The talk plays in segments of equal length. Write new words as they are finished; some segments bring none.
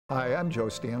Hi, I'm Joe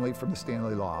Stanley from the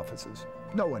Stanley Law Offices.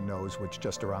 No one knows what's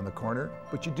just around the corner,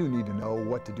 but you do need to know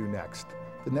what to do next.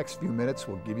 The next few minutes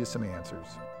will give you some answers.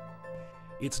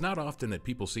 It's not often that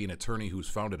people see an attorney who's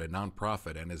founded a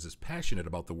nonprofit and is as passionate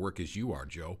about the work as you are,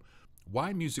 Joe.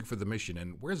 Why Music for the Mission,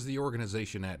 and where's the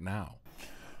organization at now?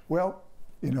 Well,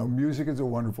 you know, music is a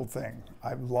wonderful thing.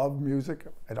 I love music.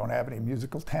 I don't have any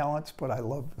musical talents, but I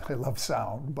love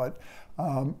sound. But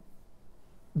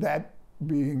that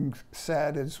being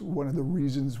said, is one of the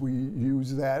reasons we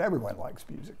use that. Everyone likes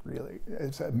music, really.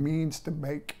 It's a means to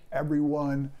make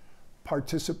everyone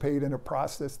participate in a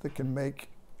process that can make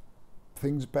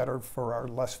things better for our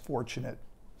less fortunate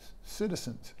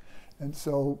citizens. And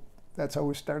so that's how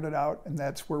we started out, and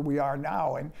that's where we are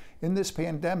now. And in this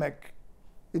pandemic,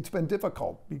 it's been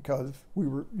difficult because we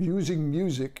were using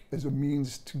music as a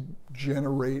means to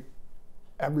generate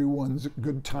everyone's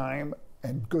good time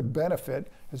and good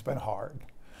benefit has been hard.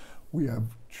 We have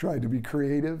tried to be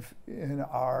creative in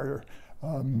our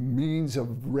means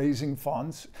of raising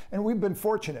funds, and we've been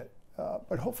fortunate,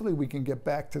 but hopefully we can get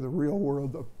back to the real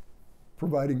world of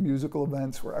providing musical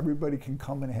events where everybody can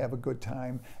come and have a good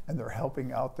time, and they're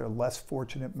helping out their less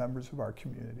fortunate members of our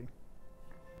community.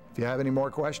 If you have any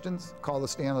more questions, call the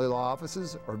Stanley Law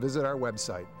Offices or visit our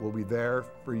website. We'll be there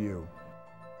for you.